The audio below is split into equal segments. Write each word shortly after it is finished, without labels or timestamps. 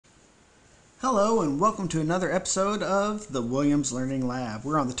Hello and welcome to another episode of the Williams Learning Lab.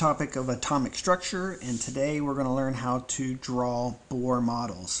 We're on the topic of atomic structure, and today we're going to learn how to draw Bohr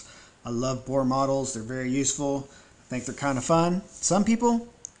models. I love Bohr models. They're very useful. I think they're kind of fun. Some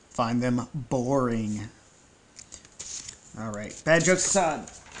people find them boring. All right, bad jokes aside.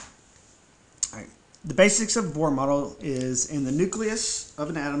 All right. The basics of Bohr model is in the nucleus of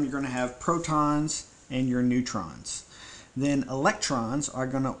an atom, you're going to have protons and your neutrons. Then electrons are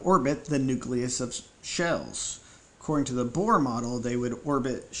going to orbit the nucleus of shells. According to the Bohr model, they would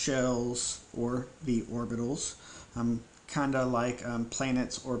orbit shells or the orbitals, kind of like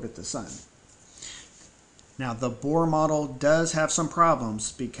planets orbit the sun. Now, the Bohr model does have some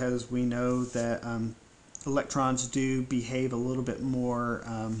problems because we know that electrons do behave a little bit more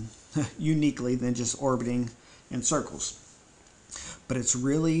uniquely than just orbiting in circles. But it's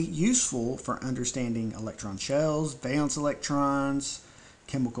really useful for understanding electron shells, valence electrons,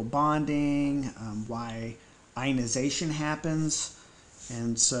 chemical bonding, why ionization happens.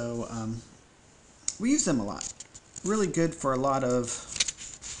 And so we use them a lot. Really good for a lot of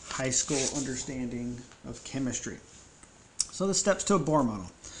high school understanding of chemistry. So the steps to a Bohr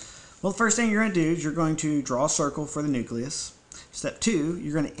model. Well, the first thing you're going to do is you're going to draw a circle for the nucleus. Step 2,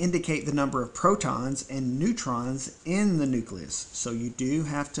 you're going to indicate the number of protons and neutrons in the nucleus. So you do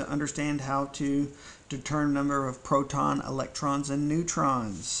have to understand how to determine the number of proton, electrons, and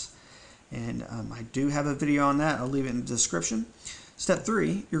neutrons. And I do have a video on that. I'll leave it in the description. Step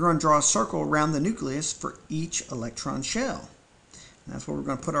 3, you're going to draw a circle around the nucleus for each electron shell. And that's where we're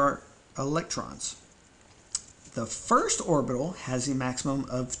going to put our electrons. The first orbital has a maximum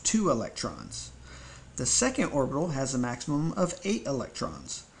of 2 electrons. The second orbital has a maximum of 8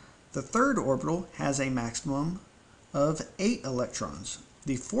 electrons. The third orbital has a maximum of 8 electrons.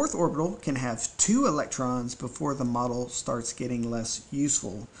 The fourth orbital can have 2 electrons before the model starts getting less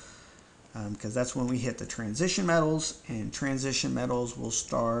useful, because that's when we hit the transition metals, and transition metals will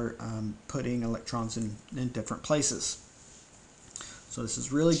start putting electrons in different places. So this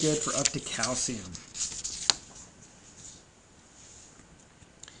is really good for up to calcium.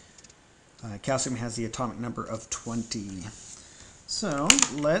 Calcium has the atomic number of 20. So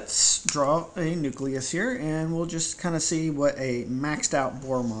let's draw a nucleus here, and we'll just kind of see what a maxed out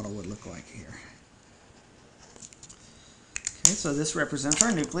Bohr model would look like here. Okay, so this represents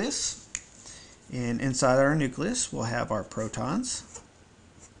our nucleus. And inside our nucleus, we'll have our protons.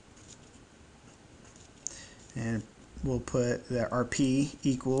 And we'll put that our P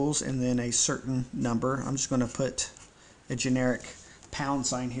equals and then a certain number. I'm just going to put a generic pound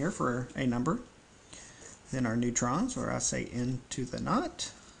sign here for a number. Then our neutrons, or I say n to the naught,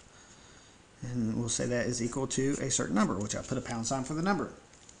 and we'll say that is equal to a certain number, which I put a pound sign for the number.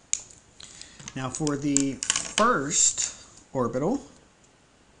 Now for the first orbital,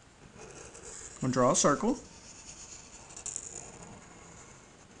 I'm going to draw a circle.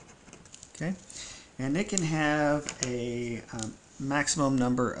 Okay, and it can have a maximum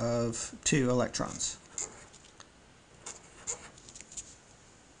number of 2 electrons.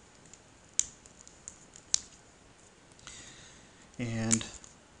 And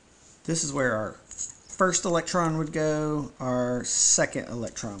this is where our first electron would go, our second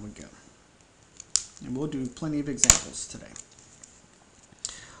electron would go. And we'll do plenty of examples today.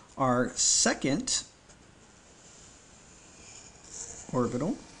 Our second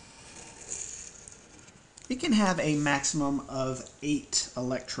orbital, it can have a maximum of 8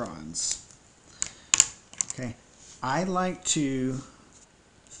 electrons. Okay, I like to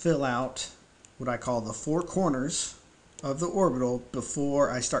fill out what I call the 4 corners of the orbital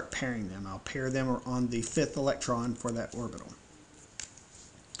before I start pairing them. I'll pair them on the 5th electron for that orbital.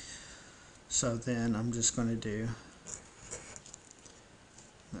 So then I'm just going to do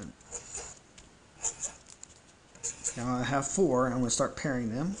now I have 4. I'm going to start pairing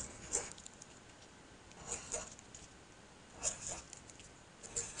them.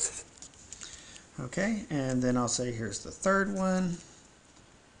 Okay, and then I'll say here's the 3rd one,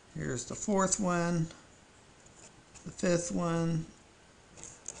 here's the 4th one, the 5th one,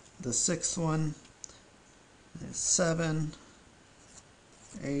 the 6th one, 7,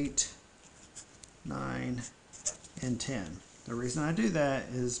 8, 9, and 10. The reason I do that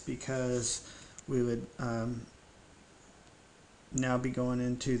is because we would now be going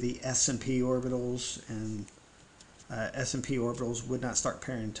into the S and P orbitals, and S and P orbitals would not start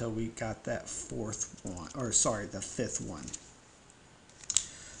pairing until we got that 4th one, or sorry, the 5th one.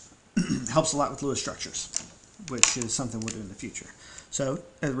 Helps a lot with Lewis structures, which is something we'll do in the future. So,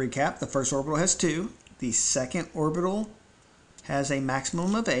 as a recap, the first orbital has 2. The second orbital has a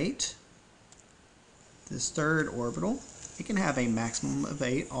maximum of 8. This third orbital, it can have a maximum of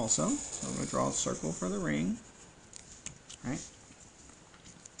 8 also. So I'm going to draw a circle for the ring. Right?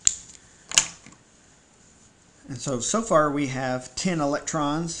 And so far we have 10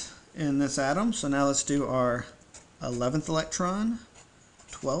 electrons in this atom. So now let's do our 11th electron,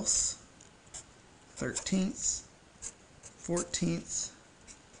 12th, 13th, 14th,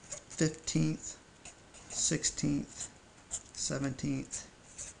 15th, 16th, 17th,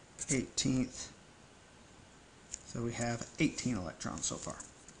 18th. So we have 18 electrons so far.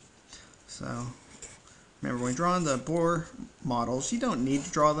 So remember, when drawing the Bohr models, you don't need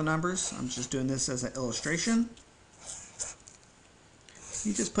to draw the numbers. I'm just doing this as an illustration.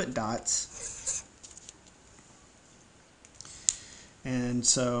 You just put dots. And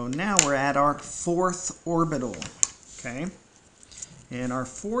so now we're at our 4th orbital. Okay? And our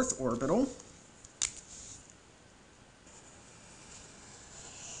 4th orbital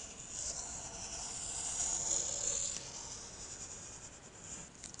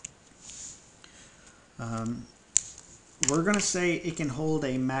we're going to say it can hold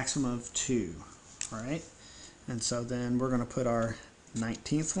a maximum of 2, right? And so then we're going to put our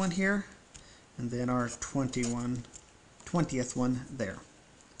 19th one here, and then our 20th one there.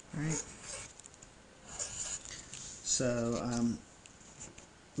 All right. So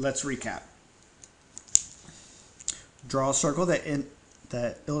let's recap. Draw a circle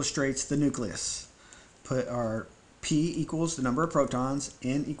that illustrates the nucleus. Put our P equals the number of protons,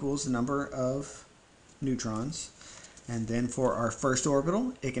 N equals the number of neutrons. And then for our first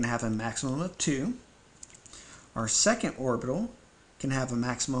orbital, it can have a maximum of 2. Our second orbital can have a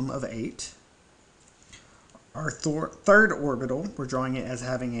maximum of 8. Our third orbital, we're drawing it as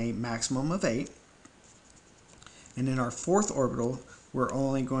having a maximum of 8. And in our 4th orbital, we're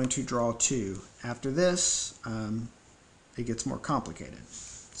only going to draw 2. After this, it gets more complicated.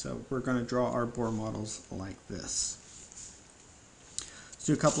 So we're going to draw our Bohr models like this. Let's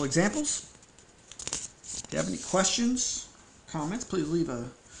do a couple examples. If you have any questions, comments, please leave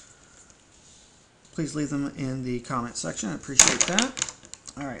them in the comment section. I appreciate that.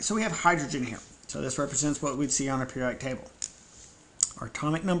 All right, so we have hydrogen here. So this represents what we'd see on a periodic table. Our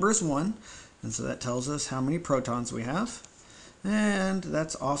atomic number is 1, and so that tells us how many protons we have. And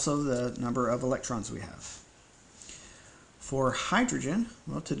that's also the number of electrons we have. For hydrogen,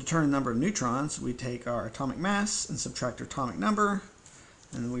 well, to determine the number of neutrons, we take our atomic mass and subtract our atomic number,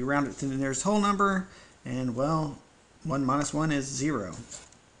 and then we round it to the nearest whole number. And well, 1 minus 1 is 0.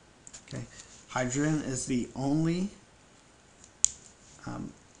 Okay, hydrogen is the only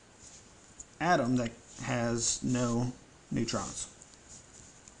atom that has no neutrons.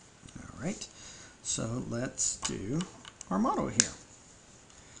 All right, so let's do our model here.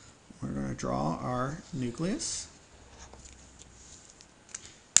 We're going to draw our nucleus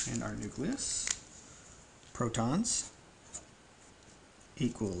and our nucleus. Protons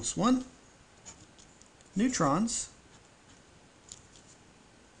equals 1. Neutrons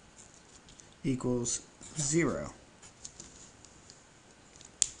equals 0.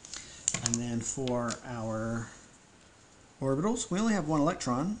 And then for our orbitals, we only have 1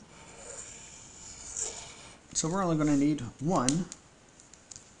 electron. So we're only going to need 1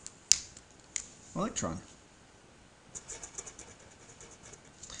 electron.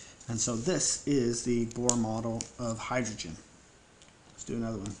 And so this is the Bohr model of hydrogen. Let's do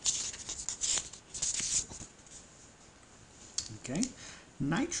another one. Okay,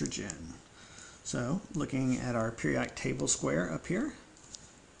 nitrogen. So looking at our periodic table square up here,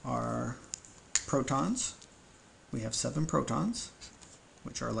 our protons, we have 7 protons,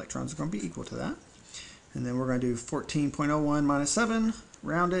 which our electrons are going to be equal to that. And then we're going to do 14.01 minus 7,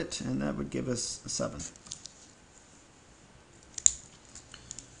 round it, and that would give us a 7.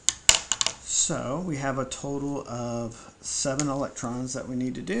 So we have a total of 7 electrons that we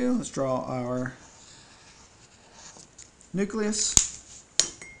need to do. Let's draw our nucleus.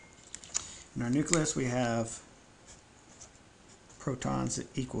 In our nucleus, we have protons that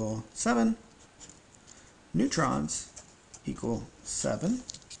equal 7, neutrons equal 7,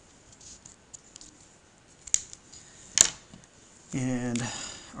 and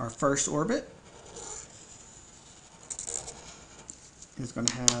our first orbit is going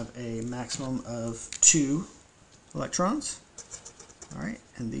to have a maximum of 2 electrons. All right,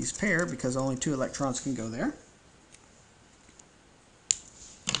 and these pair because only 2 electrons can go there.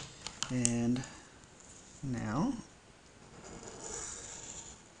 And now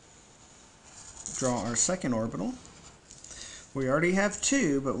draw our second orbital. We already have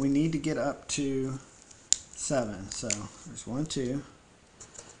 2, but we need to get up to 7. So there's 1, 2,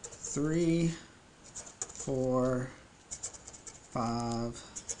 3, 4, 5,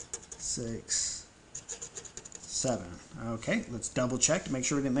 6, 7. Okay, let's double check to make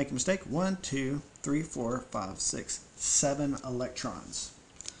sure we didn't make a mistake. 1, 2, 3, 4, 5, 6, 7 electrons.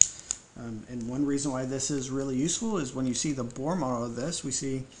 And one reason why this is really useful is when you see the Bohr model of this, we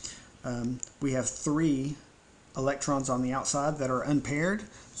see we have 3 electrons on the outside that are unpaired.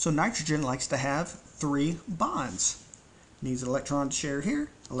 So nitrogen likes to have 3 bonds. Needs an electron to share here,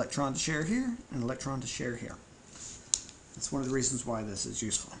 electron to share here, and electron to share here. That's one of the reasons why this is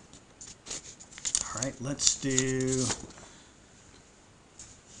useful. All right, let's do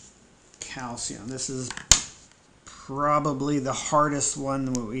calcium. This is probably the hardest one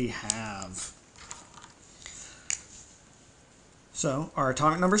that we have. So our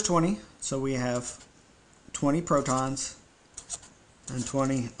atomic number is 20, so we have 20 protons and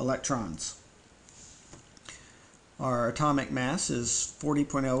 20 electrons. Our atomic mass is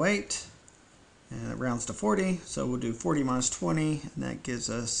 40.08, and it rounds to 40, so we'll do 40 minus 20, and that gives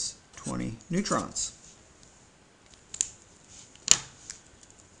us 20 neutrons.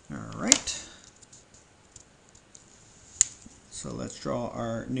 All right. So let's draw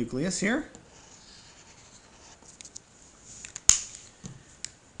our nucleus here.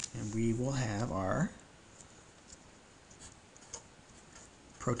 And we will have our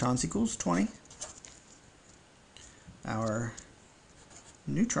protons equals 20. Our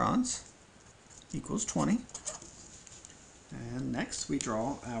neutrons equals 20. And next we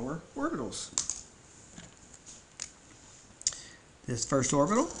draw our orbitals. This first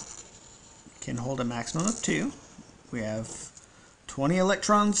orbital can hold a maximum of 2. We have 20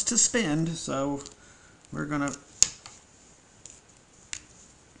 electrons to spend, so we're going to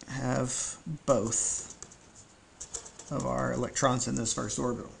have both of our electrons in this first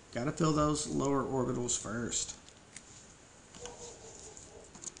orbital. Got to fill those lower orbitals first.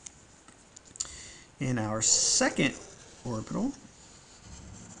 In our second orbital,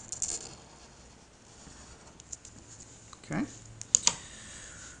 okay,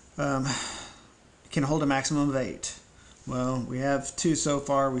 can hold a maximum of 8. Well, we have 2 so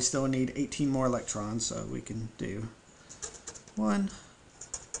far. We still need 18 more electrons, so we can do 1,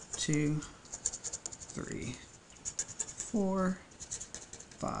 2, 3, 4,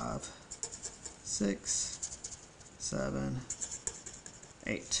 5, 6, 7,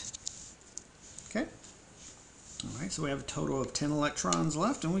 8. Okay. All right, so we have a total of 10 electrons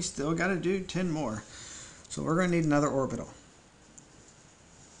left, and we still got to do 10 more. So we're going to need another orbital.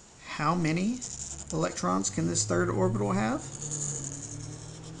 How many electrons can this third orbital have?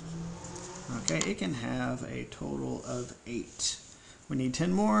 Okay, it can have a total of 8. We need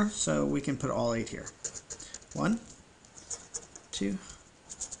 10 more, so we can put all 8 here. 1, 2,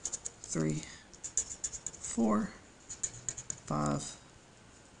 3, 4, 5,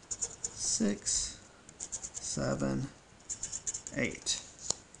 6, 7, 8.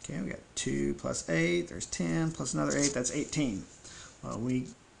 Okay, we got 2 plus 8, there's 10, plus another 8, that's 18. Well, we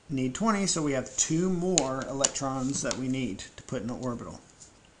need 20, so we have 2 more electrons that we need to put in an orbital.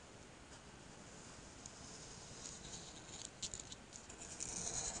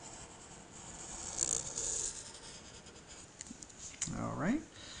 All right.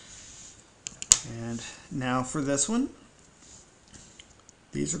 And now for this one,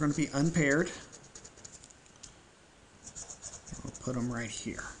 these are going to be unpaired. We'll put them right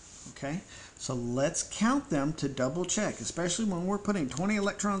here. Okay, so let's count them to double check, especially when we're putting 20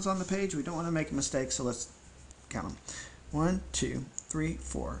 electrons on the page. We don't want to make a mistake, so let's count them. 1, 2, 3,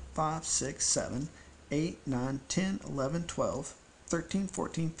 4, 5, 6, 7, 8, 9, 10, 11, 12, 13,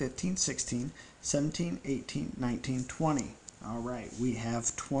 14, 15, 16, 17, 18, 19, 20. All right, we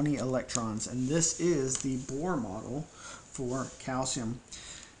have 20 electrons, and this is the Bohr model for calcium.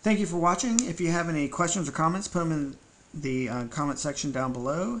 Thank you for watching. If you have any questions or comments, put them in the comment section down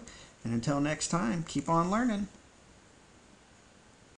below. And until next time, keep on learning.